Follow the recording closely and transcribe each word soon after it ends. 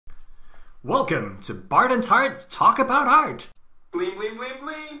Welcome to Bart and Tart Talk About Art. Bling, bling, bling,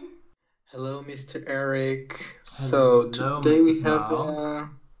 bling. Hello, Mr. Eric. So Hello, today Mr. we have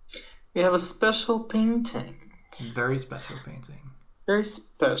Smile. a special painting. Very special painting. Very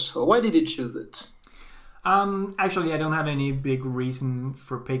special. Why did you choose it? Actually, I don't have any big reason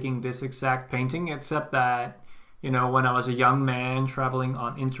for picking this exact painting, except that, when I was a young man traveling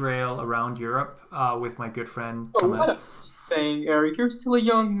on Interrail around Europe with my good friend Oh, Thomas. what am I saying, Eric? You're still a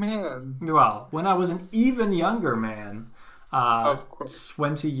young man. Well, when I was an even younger man, Of course.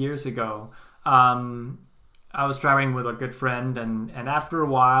 20 years ago, I was traveling with a good friend, and after a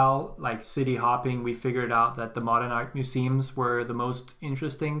while, like city hopping, we figured out that the modern art museums were the most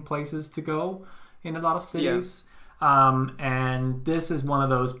interesting places to go in a lot of cities. And this is one of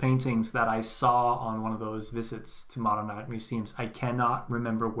those paintings that I saw on one of those visits to modern art museums. I cannot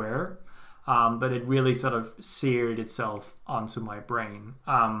remember where, but it really sort of seared itself onto my brain.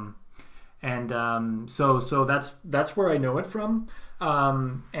 So that's where I know it from.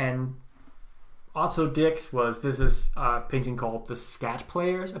 And Otto Dix this is a painting called the Skat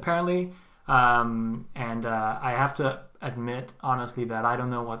Players, apparently. I have to admit, honestly, that I don't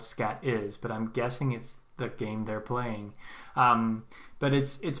know what Skat is, but I'm guessing it's the game they're playing. But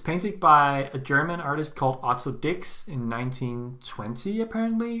it's painted by a German artist called Otto Dix in 1920,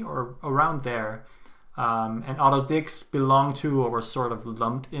 apparently, or around there. And Otto Dix belonged to, or was sort of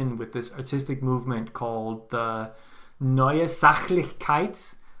lumped in with, this artistic movement called the Neue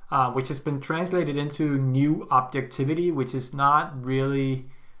Sachlichkeit, which has been translated into new objectivity, which is not really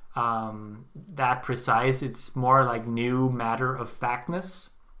that precise. It's more like new matter of factness.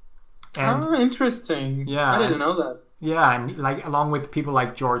 And Interesting. yeah, I didn't know that. yeah, and like along with people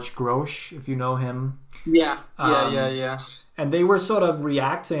like George Grosz, if you know him. Yeah. Um, Yeah. And they were sort of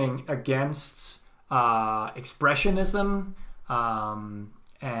reacting against expressionism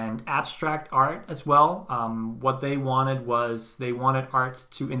and abstract art as well. What they wanted was art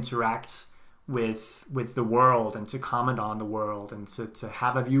to interact with the world and to comment on the world and to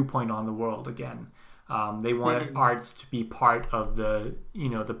have a viewpoint on the world again. They wanted art to be part of the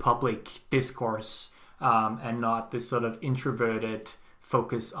public discourse, and not this sort of introverted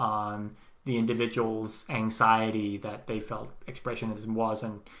focus on the individual's anxiety that they felt expressionism was,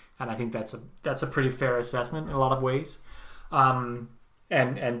 and I think that's a pretty fair assessment in a lot of ways. And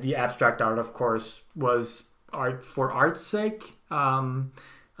the abstract art, of course, was art for art's sake. And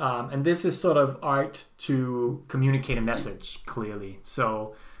this is sort of art to communicate a message clearly.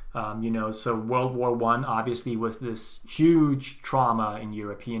 So, so World War I obviously was this huge trauma in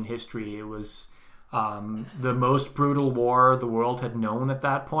European history. It was the most brutal war the world had known at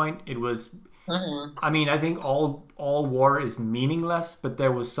that point. It was, I mean, I think all war is meaningless, but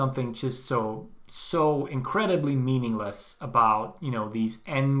there was something just so incredibly meaningless about, these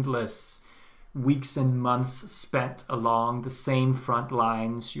endless weeks and months spent along the same front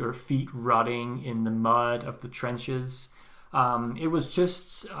lines, your feet rotting in the mud of the trenches. It was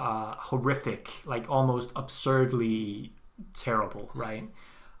just horrific, like almost absurdly terrible, right?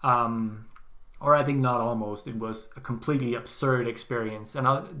 Or I think not almost, it was a completely absurd experience. And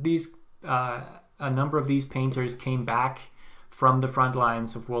a number of these painters came back from the front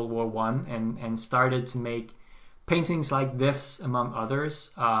lines of World War I and started to make paintings like this, among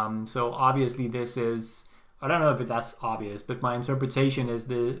others. So obviously this is, I don't know if that's obvious, but my interpretation is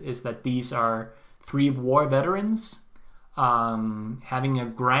that these are three war veterans having a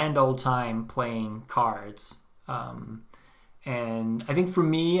grand old time playing cards. And I think for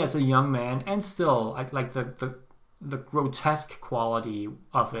me as a young man, and still like the grotesque quality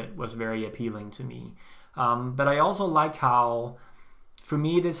of it was very appealing to me. But I also like how, for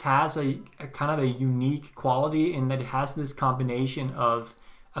me, this has a kind of a unique quality in that it has this combination of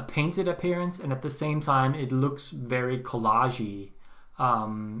a painted appearance, and at the same time it looks very collage-y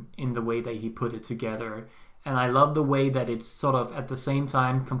in the way that he put it together. And I love the way that it's sort of at the same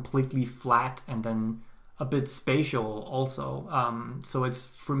time completely flat and then a bit spatial also. So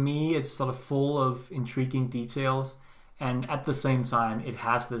for me it's sort of full of intriguing details, and at the same time it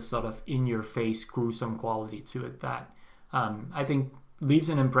has this sort of in-your-face gruesome quality to it that I think leaves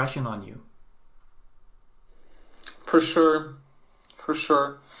an impression on you. For sure.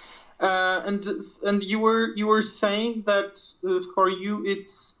 And you were saying that for you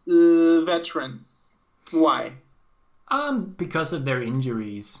it's veterans. Why? Because of their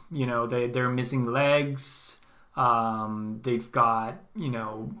injuries. They're missing legs. They've got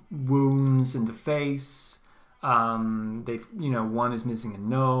wounds in the face. One is missing a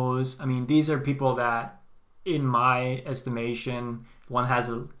nose. I mean, these are people that, in my estimation, one has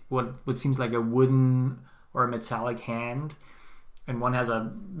what seems like a wooden or a metallic hand. and one has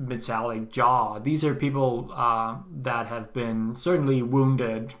a metallic jaw. These are people that have been certainly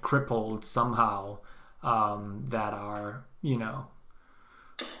wounded, crippled somehow, that are, you know.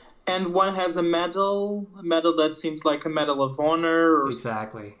 And one has a medal that seems like a medal of honor or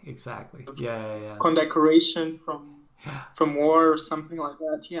Exactly. Yeah. condecoration from war or something like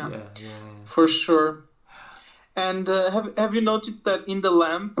that. Yeah. For sure. And have you noticed that in the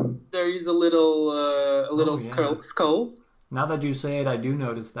lamp there is a little skull? Now that you say it, I do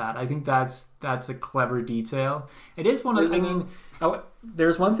notice that. I think that's a clever detail. It is one of. I mean,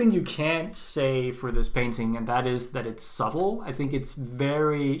 there's one thing you can't say for this painting, and that is that it's subtle. I think it's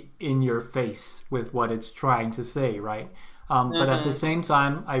very in your face with what it's trying to say, right? But at the same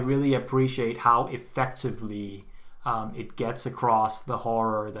time, I really appreciate how effectively it gets across the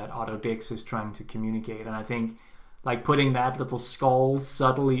horror that Otto Dix is trying to communicate. And I think, like, putting that little skull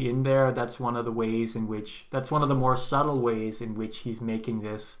subtly in there, that's one of the more subtle ways in which he's making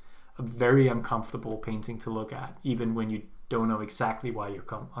this a very uncomfortable painting to look at, even when you don't know exactly why you're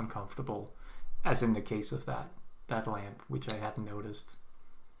uncomfortable, as in the case of that lamp, which I hadn't noticed.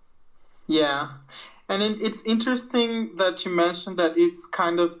 Yeah, and it's interesting that you mentioned that it's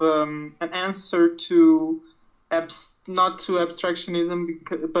kind of an answer to not to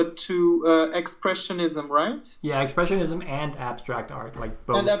abstractionism, but to expressionism, right? Yeah, expressionism and abstract art, like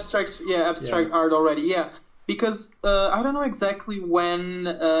both. And abstract art already, yeah. Because I don't know exactly when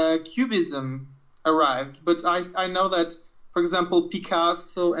Cubism arrived, but I know that, for example,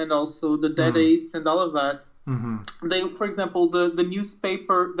 Picasso and also the Dadaists and all of that, they, for example, the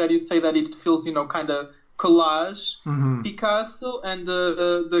newspaper that you say that it feels, kind of collage, Picasso and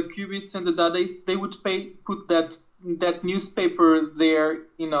the Cubists and the Dadaists, they would put that newspaper there.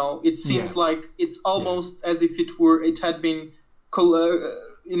 It seems like it's almost as if it had been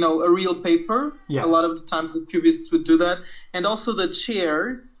a real paper. A lot of the times the Cubists would do that. And also the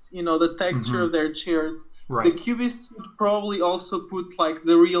chairs, the texture of their chairs. Right. The Cubists would probably also put like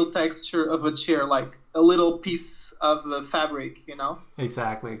the real texture of a chair, like a little piece of fabric,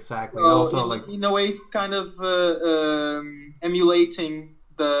 Exactly. Also, in a way, it's kind of emulating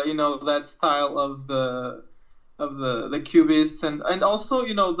that style of the Cubists, and also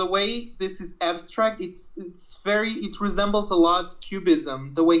the way this is abstract. It resembles a lot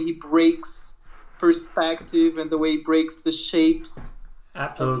Cubism, the way he breaks perspective and the way he breaks the shapes.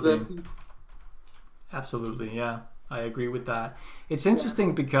 Absolutely, yeah, I agree with that. It's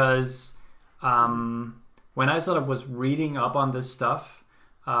interesting because when I sort of was reading up on this stuff,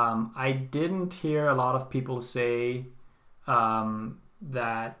 I didn't hear a lot of people say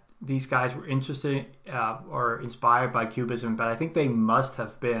that these guys were interested or inspired by Cubism, but I think they must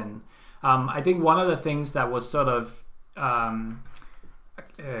have been. I think one of the things that was sort of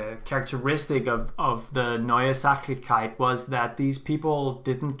characteristic of the Neue Sachlichkeit was that these people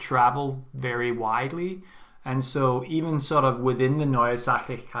didn't travel very widely, and so even sort of within the Neue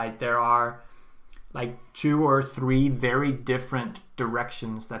Sachlichkeit there are like 2 or 3 very different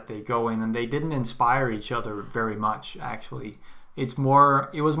directions that they go in, and they didn't inspire each other very much, actually. It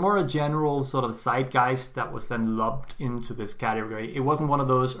was more a general sort of zeitgeist that was then lumped into this category. It wasn't one of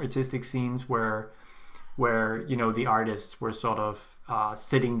those artistic scenes where the artists were sort of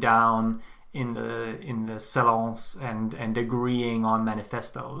sitting down in the salons and agreeing on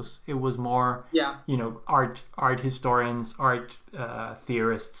manifestos. It was more art historians, art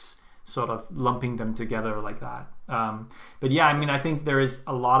theorists sort of lumping them together like that. But yeah, I mean, I think there is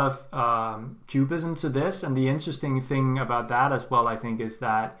a lot of Cubism to this, and the interesting thing about that as well, I think, is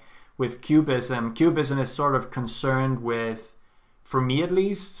that with Cubism is sort of concerned with, for me at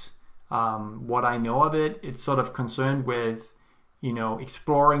least, what I know of it, it's sort of concerned with,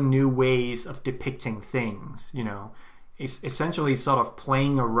 exploring new ways of depicting things, It's essentially sort of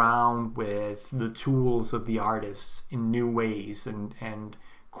playing around with the tools of the artists in new ways and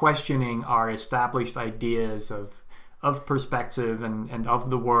questioning our established ideas of perspective and of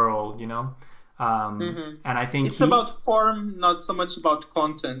the world, And I think it's about form, not so much about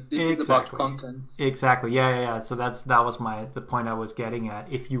content. This is about content. Exactly. Yeah. So that was the point I was getting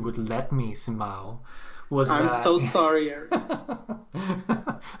at. If you would let me, Simao, I'm so sorry, Eric.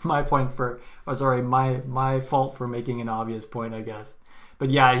 my fault for making an obvious point, I guess. But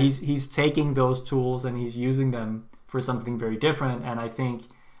yeah, he's taking those tools and he's using them for something very different, and I think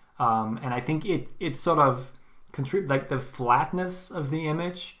it sort of like the flatness of the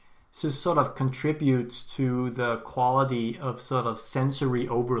image just sort of contributes to the quality of sort of sensory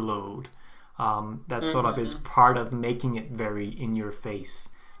overload that sort of is part of making it very in your face,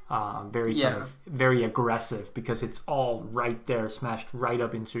 sort of very aggressive, because it's all right there, smashed right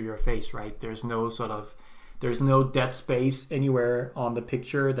up into your face, right? There's no sort of There's no dead space anywhere on the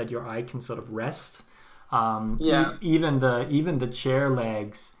picture that your eye can sort of rest. Even the chair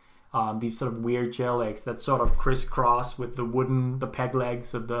legs, these sort of weird chair legs that sort of crisscross with the peg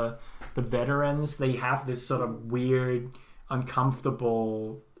legs of the veterans. They have this sort of weird,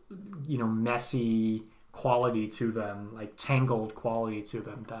 uncomfortable, messy quality to them, like tangled quality to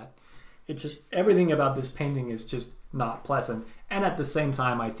them, that it's just, everything about this painting is just not pleasant. And at the same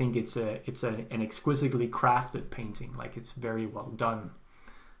time, I think it's an exquisitely crafted painting. Like, it's very well done.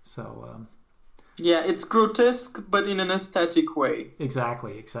 So it's grotesque, but in an aesthetic way.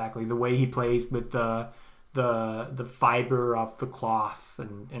 Exactly. The way he plays with the fiber of the cloth,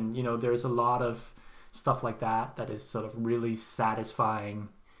 and there's a lot of stuff like that is sort of really satisfying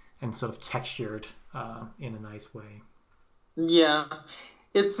and sort of textured in a nice way. Yeah.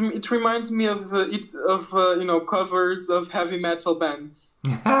 It reminds me of covers of heavy metal bands.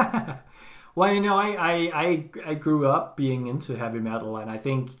 Well, I grew up being into heavy metal, and I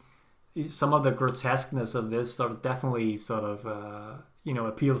think some of the grotesqueness of this sort of definitely sort of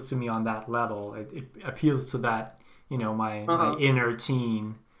appeals to me on that level. It appeals to that, my inner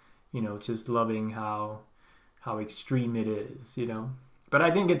teen, just loving how extreme it is, But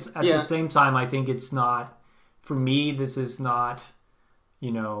I think it's at the same time, I think it's not, for me, this is not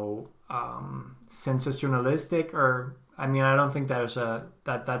sensationalistic, or I don't think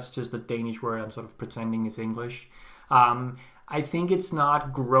that's just a Danish word I'm sort of pretending is English. I think it's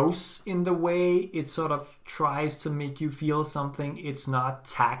not gross in the way it sort of tries to make you feel something. It's not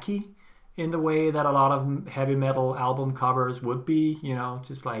tacky in the way that a lot of heavy metal album covers would be,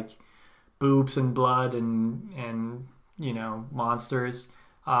 just like boobs and blood and monsters.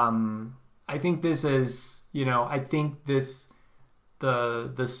 I think this is,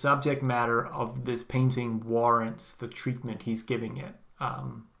 the subject matter of this painting warrants the treatment he's giving it.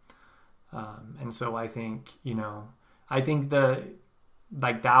 And so I think,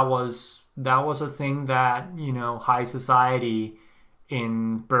 that was a thing that, high society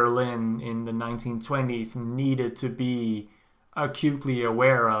in Berlin in the 1920s needed to be acutely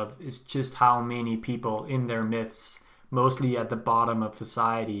aware of, is just how many people in their midst, mostly at the bottom of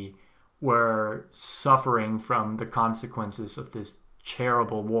society, were suffering from the consequences of this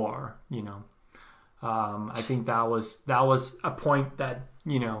terrible war. I think that was a point that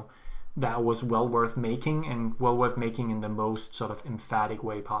that was well worth making, and well worth making in the most sort of emphatic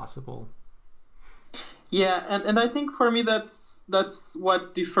way possible. Yeah, and I think for me that's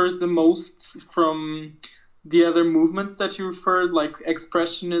what differs the most from the other movements that you referred, like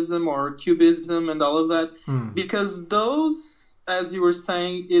Expressionism or Cubism and all of that, because those, as you were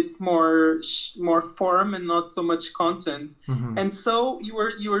saying, it's more form and not so much content. And so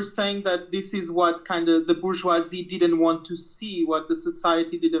you were saying that this is what kind of the bourgeoisie didn't want to see, what the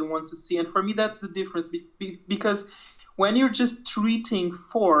society didn't want to see. And for me, that's the difference, because when you're just treating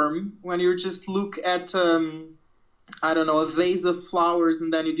form, when you just look at a vase of flowers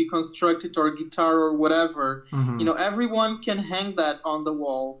and then you deconstruct it, or a guitar or whatever, everyone can hang that on the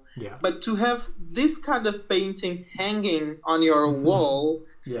wall. Yeah. But to have this kind of painting hanging on your wall,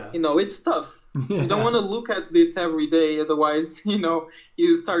 it's tough. You don't want to look at this every day, otherwise,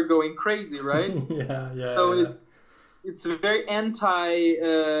 you start going crazy, right? It's very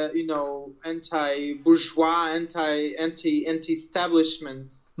anti-bourgeois,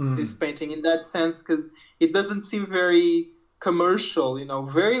 anti-establishment, this painting, in that sense, because it doesn't seem very commercial,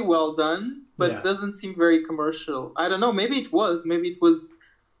 very well done, but it doesn't seem very commercial. I don't know, maybe it was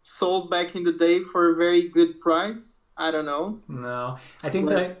sold back in the day for a very good price. I don't know. No, I think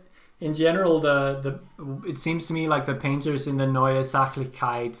that in general, it seems to me like the painters in the Neue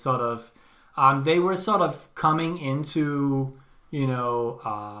Sachlichkeit sort of, they were sort of coming into,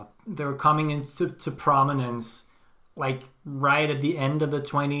 they were coming into prominence like right at the end of the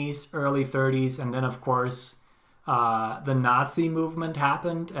 20s, early 30s, and then of course the Nazi movement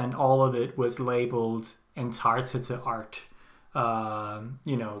happened, and all of it was labeled entartete art,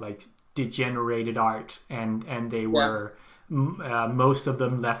 like degenerated art, and they were most of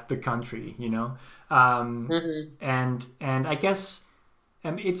them left the country, and I guess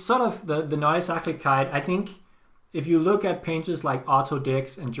it's sort of the Neue Sachlichkeit. I think if you look at painters like Otto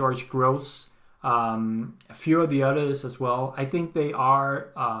Dix and George Gross, a few of the others as well, I think they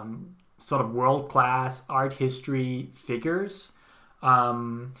are sort of world-class art history figures.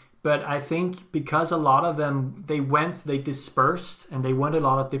 But I think because a lot of them, they dispersed, and they went a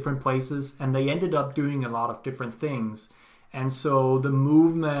lot of different places, and they ended up doing a lot of different things. And so the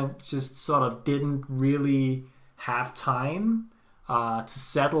movement just sort of didn't really have time to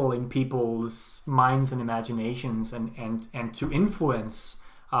settle in people's minds and imaginations, and to influence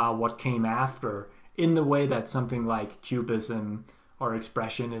what came after. in the way that something like Cubism or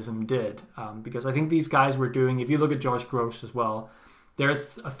Expressionism did. Because I think these guys were doing, if you look at George Grosz as well,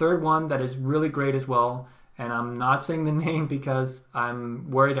 there's a third one that is really great as well. And I'm not saying the name because I'm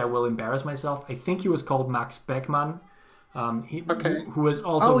worried I will embarrass myself. I think he was called Max Beckmann. Who is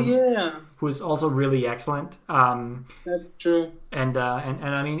also who is also really excellent. That's true. And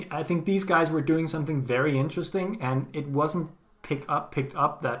I mean, I think these guys were doing something very interesting, and it wasn't picked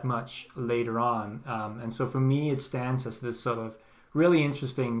up that much later on. And so for me, it stands as this sort of really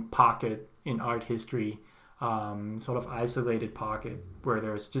interesting pocket in art history, sort of isolated pocket where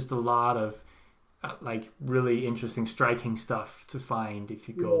there's just a lot of like really interesting, striking stuff to find if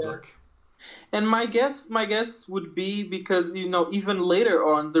you go look. And my guess would be because, even later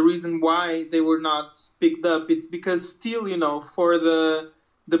on, the reason why they were not picked up, it's because still, for the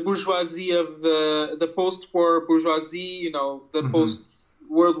bourgeoisie of the post-war bourgeoisie, the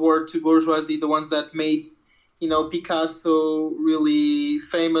post-World War II bourgeoisie, the ones that made, Picasso really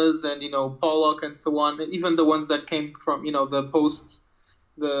famous and, Pollock and so on, even the ones that came from, the post,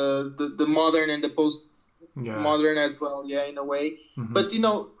 the modern and the post-modern as well, in a way. But,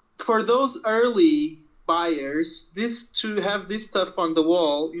 for those early buyers, to have this stuff on the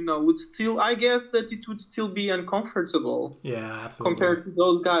wall, would still, I guess that it would still be uncomfortable. Yeah, absolutely. Compared to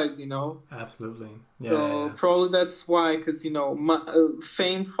those guys, Absolutely. Yeah. So probably that's why, because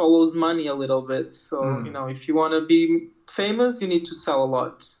fame follows money a little bit. So if you want to be famous, you need to sell a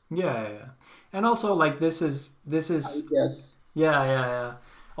lot. Yeah. And also, like this is. I guess. Yeah.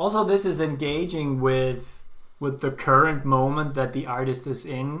 Also, this is engaging with the current moment that the artist is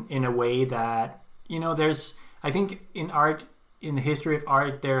in a way that, there's, I think in the history of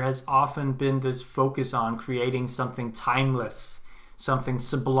art, there has often been this focus on creating something timeless, something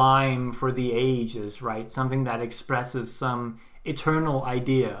sublime for the ages, right? Something that expresses some eternal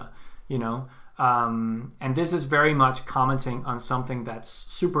idea, and this is very much commenting on something that's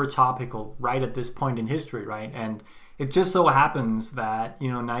super topical right at this point in history, right? And it just so happens that,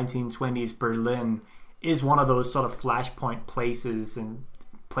 1920s Berlin is one of those sort of flashpoint places in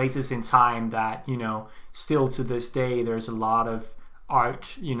time that, still to this day, there's a lot of art,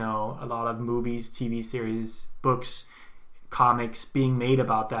 a lot of movies, TV series, books, comics being made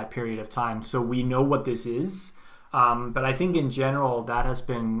about that period of time. So we know what this is. But I think in general, that has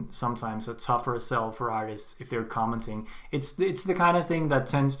been sometimes a tougher sell for artists if they're commenting. It's the kind of thing that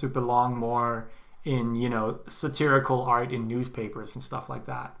tends to belong more in, satirical art in newspapers and stuff like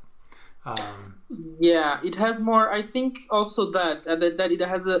that. It has more. I think also that it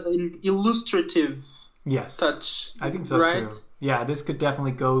has an illustrative touch. I think so too. Yeah, this could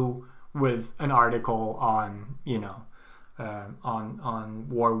definitely go with an article on on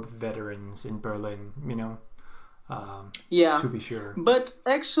war veterans in Berlin. To be sure. But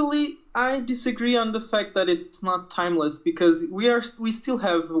actually, I disagree on the fact that it's not timeless, because we still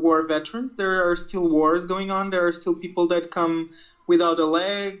have war veterans. There are still wars going on. There are still people that come without a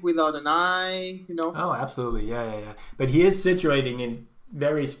leg, without an eye, Oh, absolutely. Yeah. But he is situating it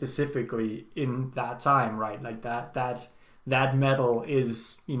very specifically in that time, right? Like that medal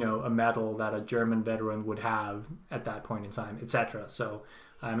is, a medal that a German veteran would have at that point in time, etc. So,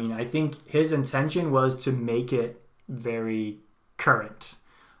 I mean, I think his intention was to make it very current.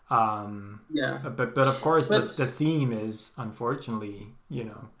 But of course, the theme is unfortunately,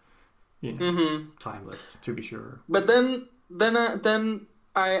 timeless, to be sure. But then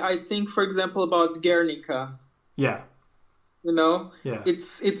I think, for example, about Guernica. Yeah.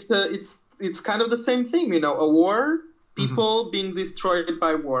 It's kind of the same thing. A war, people being destroyed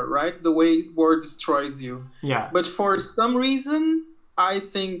by war, right? The way war destroys you. Yeah. But for some reason, I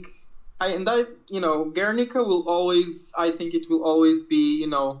think, Guernica will always. I think it will always be,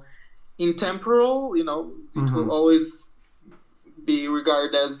 intemporal. It will always be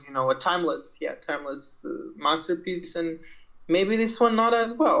regarded as, a timeless masterpiece, and maybe this one not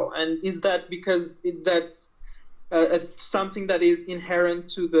as well. And is that because that's something that is inherent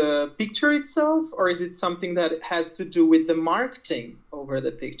to the picture itself, or is it something that has to do with the marketing over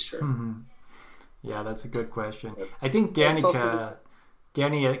the picture? Yeah, that's a good question. I think Guernica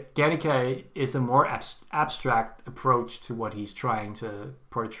is a more abstract approach to what he's trying to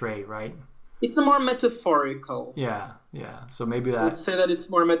portray, right? It's a more metaphorical. Yeah. So maybe that. I would say that it's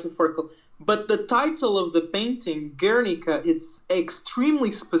more metaphorical. But the title of the painting, Guernica, it's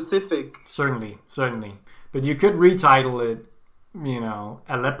extremely specific. Certainly. But you could retitle it,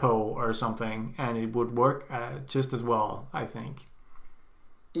 Aleppo or something, and it would work just as well, I think.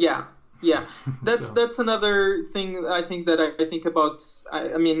 Yeah. That's another thing I think about.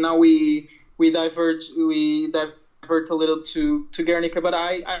 I mean, now we divert a little to Guernica, but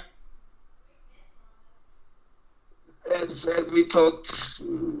I as we talked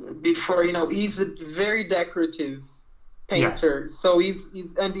before, he's a very decorative painter. Yeah. So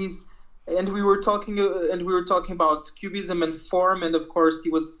and we were talking about cubism and form, and of course he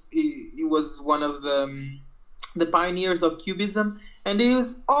was one of the pioneers of cubism, and he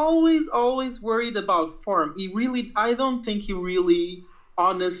was always worried about form. I don't think he really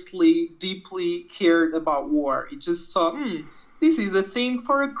honestly deeply cared about war. He just saw this is a theme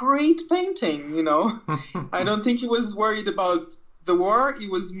for a great painting, I don't think he was worried about the war. He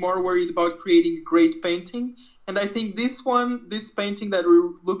was more worried about creating a great painting. And I think this painting that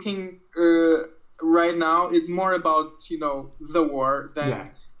we're looking right now is more about, the war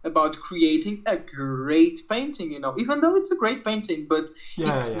than about creating a great painting, even though it's a great painting, but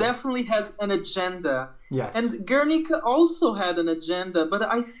it definitely has an agenda. Yes. And Guernica also had an agenda, but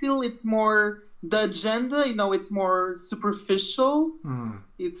I feel it's more the agenda, it's more superficial.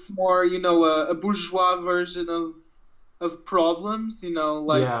 It's more, a bourgeois version of problems,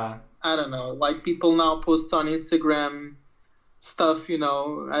 I don't know, like people now post on Instagram stuff, I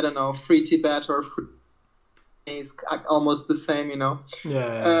don't know, free Tibet or free is almost the same, and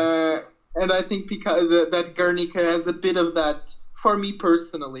I think that Guernica has a bit of that, for me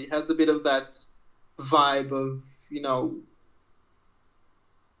personally, has a bit of that vibe of,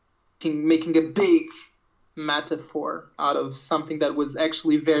 making a big metaphor out of something that was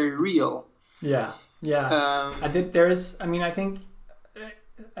actually very real. Yeah.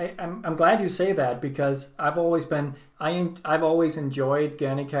 I'm glad you say that, because I've always enjoyed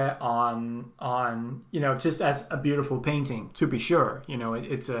Guernica on just as a beautiful painting, to be sure.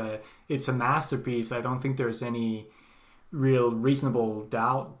 It's a masterpiece. I don't think there's any real reasonable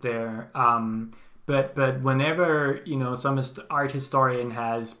doubt there. But whenever some art historian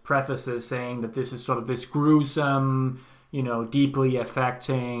has prefaces saying that this is sort of this gruesome, deeply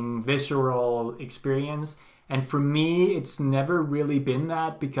affecting, visceral experience. And for me, it's never really been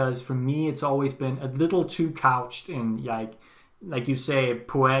that, because for me, it's always been a little too couched in, like you say,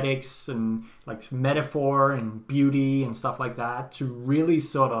 poetics and like metaphor and beauty and stuff like that, to really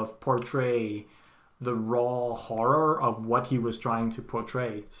sort of portray the raw horror of what he was trying to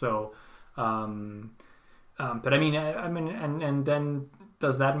portray. So, but and then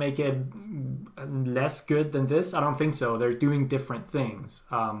does that make it less good than this? I don't think so. They're doing different things.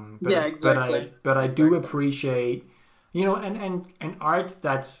 Exactly. But I do appreciate, and art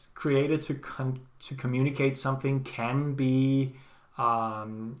that's created to communicate something can be,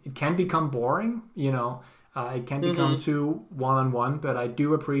 it can become boring. It can become too one-on-one. But I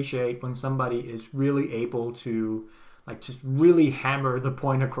do appreciate when somebody is really able to, like, just really hammer the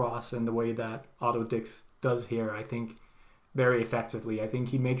point across in the way that Otto Dix does here. I think very effectively. I think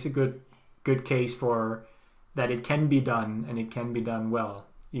he makes a good case for that it can be done, and it can be done well,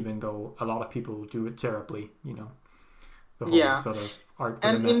 even though a lot of people do it terribly. The whole sort of art for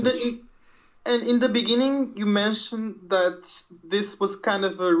and the message. In the beginning, you mentioned that this was kind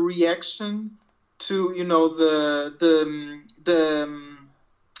of a reaction to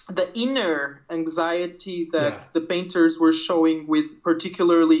the inner anxiety that the painters were showing, with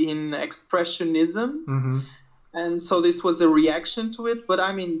particularly in expressionism. Mm-hmm. And so this was a reaction to it. But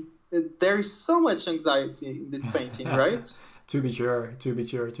I mean, there is so much anxiety in this painting, right? To be sure.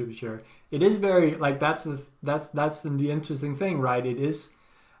 It is very, like, that's the interesting thing, right? It is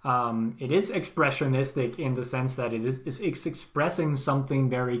expressionistic in the sense that it's expressing something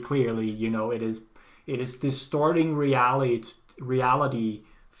very clearly. It is distorting reality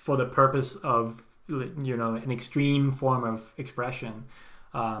for the purpose of an extreme form of expression.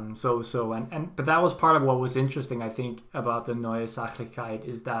 But that was part of what was interesting, I think, about the Neue Sachlichkeit,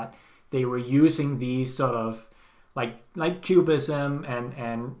 is that they were using these sort of like Cubism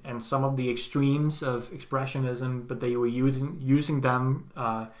and some of the extremes of expressionism, but they were using them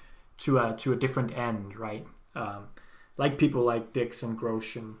to a different end, right? Like people like Dix and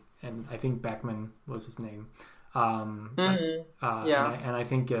Grosch and I think Beckman was his name. And I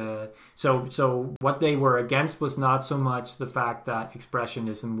think so what they were against was not so much the fact that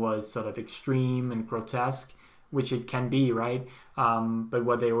expressionism was sort of extreme and grotesque, which it can be, right? But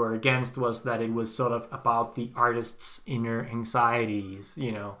what they were against was that it was sort of about the artist's inner anxieties.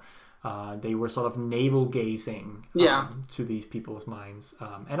 They were sort of navel gazing to these people's minds,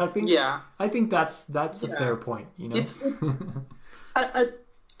 and I think that's a fair point. It's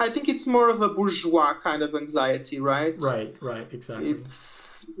I think it's more of a bourgeois kind of anxiety, right? Right, exactly.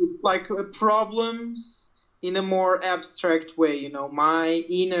 It's like problems in a more abstract way, my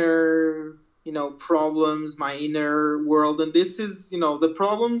inner, problems, my inner world. And this is, the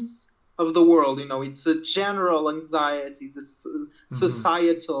problems of the world, it's a general anxiety, it's a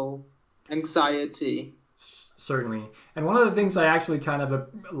societal anxiety. Certainly. And one of the things I actually kind of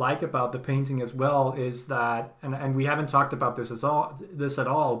like about the painting as well is that, and we haven't talked about this at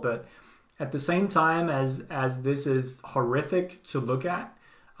all, but at the same time as this is horrific to look at,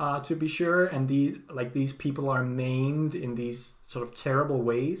 to be sure, and these people are maimed in these sort of terrible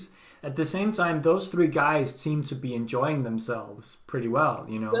ways. At the same time, those three guys seem to be enjoying themselves pretty well.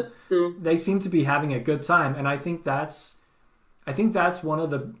 You know, That's true. They seem to be having a good time, and I think that's one of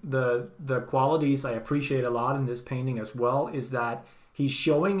the qualities I appreciate a lot in this painting as well, is that he's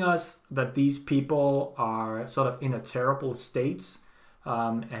showing us that these people are sort of in a terrible state,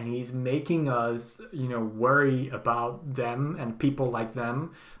 and he's making us, you know, worry about them and people like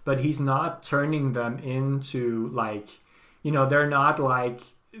them, but he's not turning them into, like, you know, they're not like,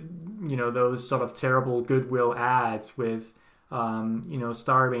 you know, those sort of terrible Goodwill ads with you know,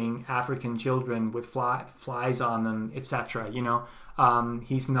 starving African children with flies on them, etc. You know,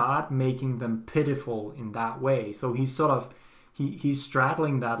 he's not making them pitiful in that way. So he's sort of he's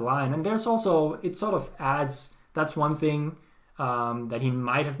straddling that line. And there's also, it sort of adds, that's one thing that he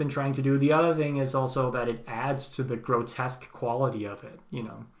might have been trying to do. The other thing is also that it adds to the grotesque quality of it. You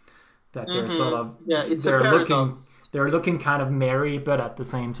know, that they're sort of, it's a paradox. They're looking kind of merry, but at the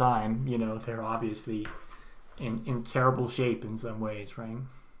same time, you know, they're obviously in terrible shape in some ways, right?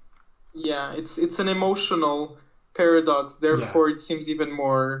 Yeah, it's an emotional paradox. Therefore, it seems even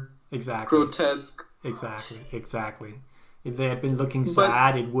more grotesque. Exactly. If they had been looking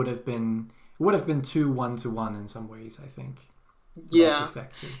sad, it would have been too 1-to-1 in some ways, I think. Yeah,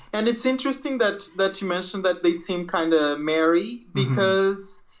 and it's interesting that you mentioned that they seem kind of merry,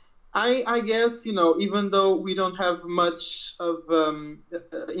 because I guess, you know, even though we don't have much of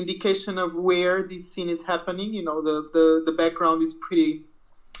indication of where this scene is happening, you know, the background is pretty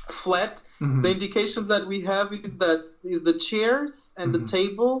flat. The indications that we have is the chairs and the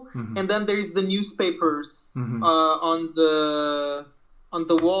table, and then there is the newspapers on the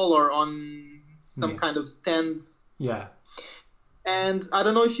wall or on some kind of stands. Yeah. And I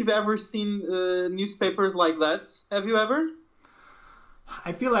don't know if you've ever seen newspapers like that. Have you ever?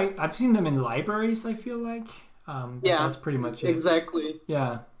 I feel like I've seen them in libraries, I feel like. That's pretty much it. Exactly.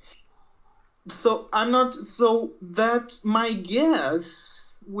 Yeah. So that my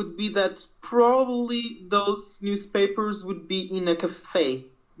guess would be that probably those newspapers would be in a cafe.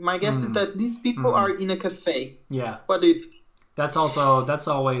 My guess is that these people are in a cafe. Yeah. What do you think? That's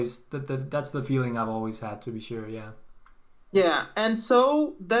always that's the feeling I've always had, to be sure. Yeah. Yeah, and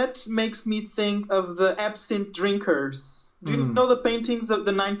so that makes me think of the absinthe drinkers. Do you know the paintings of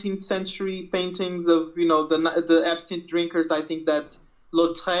the 19th century paintings of, you know, the absinthe drinkers? I think that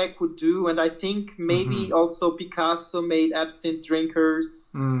Lautrec would do, and I think maybe also Picasso made absinthe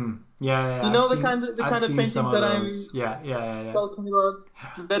drinkers. Yeah. You know, the kind of paintings that I'm yeah. talking about.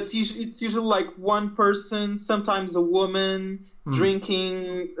 It's usually like one person, sometimes a woman,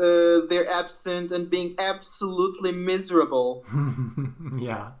 drinking their absinthe and being absolutely miserable.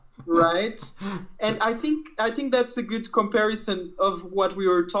 Yeah. Right? And I think that's a good comparison of what we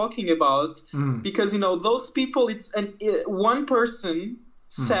were talking about, because, you know, those people, it's one person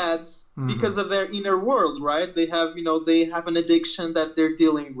sad because of their inner world, right? They have an addiction that they're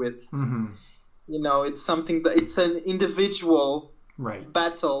dealing with. You know, it's something that it's an individual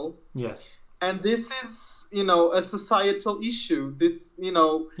battle. Yes. And this is, you know, a societal issue. This, you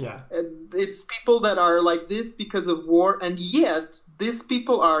know, it's people that are like this because of war, and yet these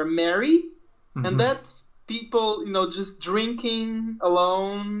people are merry, and that's people, you know, just drinking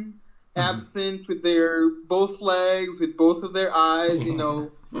alone, absent with their both legs, with both of their eyes, you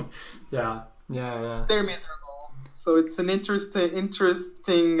know. Yeah. They're miserable. So it's an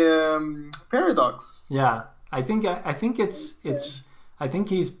interesting paradox. Yeah, I think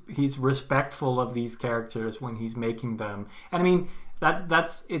he's respectful of these characters when he's making them. And I mean,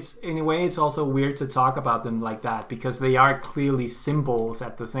 that's it's in a way, it's also weird to talk about them like that, because they are clearly symbols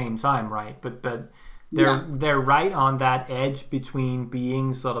at the same time, right? But they're right on that edge between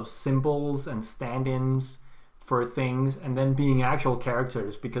being sort of symbols and stand-ins for things, and then being actual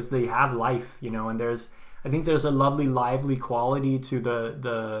characters, because they have life, you know. And I think there's a lovely lively quality to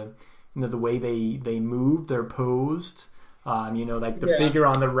the you know, the way they move, they're posed. You know, like the figure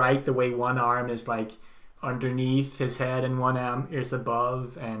on the right, the way one arm is like underneath his head and one arm is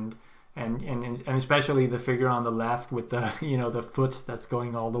above, and especially the figure on the left with the, you know, the foot that's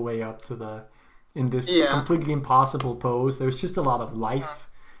going all the way up to in this completely impossible pose. There's just a lot of life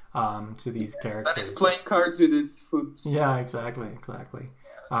to these characters. That is playing cards with his foot. Yeah, exactly.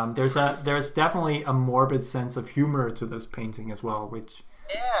 There's definitely a morbid sense of humor to this painting as well, which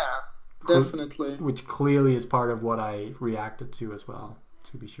definitely. Which clearly is part of what I reacted to as well,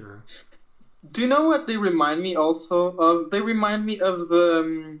 to be sure. Do you know what they remind me also of? They remind me of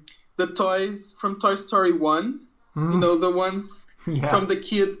the toys from Toy Story 1. You Mm, know, the ones yeah, from the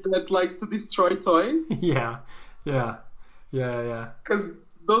kid that likes to destroy toys. yeah, yeah, yeah, yeah. Because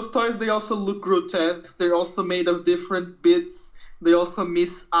those toys, they also look grotesque. They're also made of different bits. They also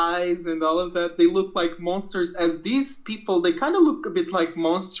miss eyes and all of that. They look like monsters. As these people, they kind of look a bit like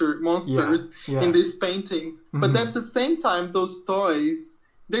Yeah, monsters in yeah. this painting. But Hmm. at the same time, those toys,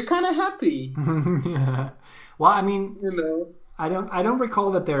 they're kind of happy. Yeah. Well, I mean, You know. I don't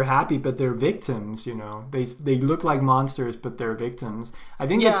recall that they're happy, but they're victims. They look like monsters, but they're victims. I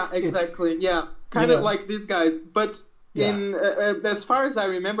think Yeah, it's exactly. Yeah, you kind of know like these guys. But yeah. as far as I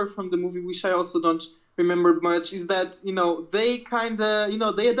remember from the movie, which I also don't remember much, is that they kind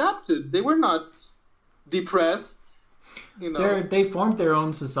of they adapted. They were not depressed. You know. They formed their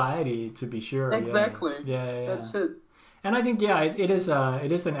own society to be sure. Yeah, Exactly. yeah, yeah. Yeah. That's it. And I think yeah, it is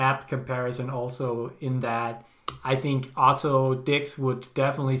an apt comparison also in that I think Otto Dix would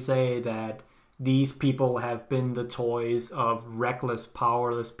definitely say that these people have been the toys of reckless,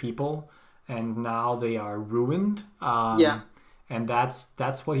 powerless people, and now they are ruined. Yeah, And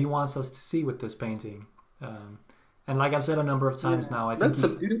that's what he wants us to see with this painting. Um, and like I've said a number of yeah. times now, I think That's a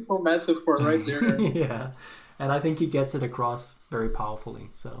beautiful metaphor right there. yeah, and I think he gets it across very powerfully.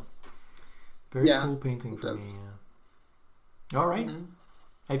 So very Yeah, cool painting it for me. does. Yeah. All right. Hmm.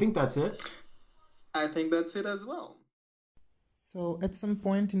 I think that's it. I think that's it as well. So at some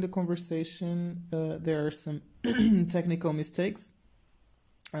point in the conversation, there are some technical mistakes,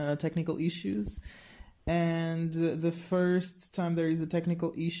 technical issues, and the first time there is a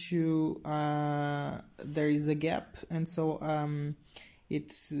technical issue, there is a gap, and so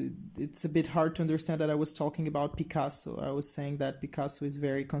it's a bit hard to understand that I was talking about Picasso. I was saying that Picasso is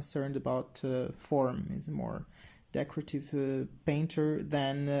very concerned about form, is more decorative painter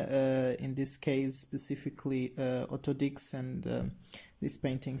than in this case specifically Otto Dix and this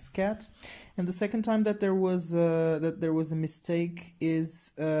painting Skat. And the second time that there was a mistake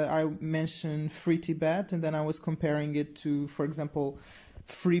is I mentioned Free Tibet, and then I was comparing it to, for example,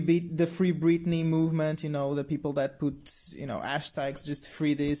 the Free Britney movement. The people that put hashtags just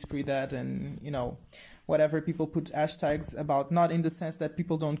free this, free that, and whatever people put hashtags about, not in the sense that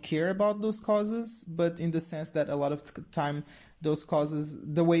people don't care about those causes, but in the sense that a lot of time those causes,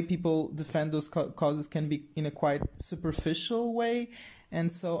 the way people defend those causes can be in a quite superficial way.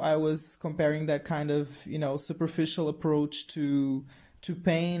 And so I was comparing that kind of superficial approach to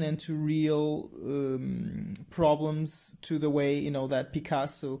pain and to real problems to the way that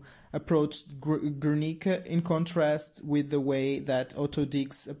Picasso approached Guernica, in contrast with the way that Otto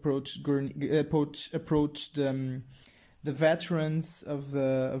Dix approached the veterans of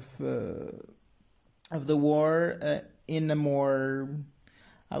the war in a more,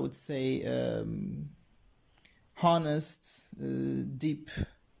 I would say, honest, deep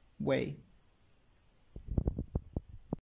way.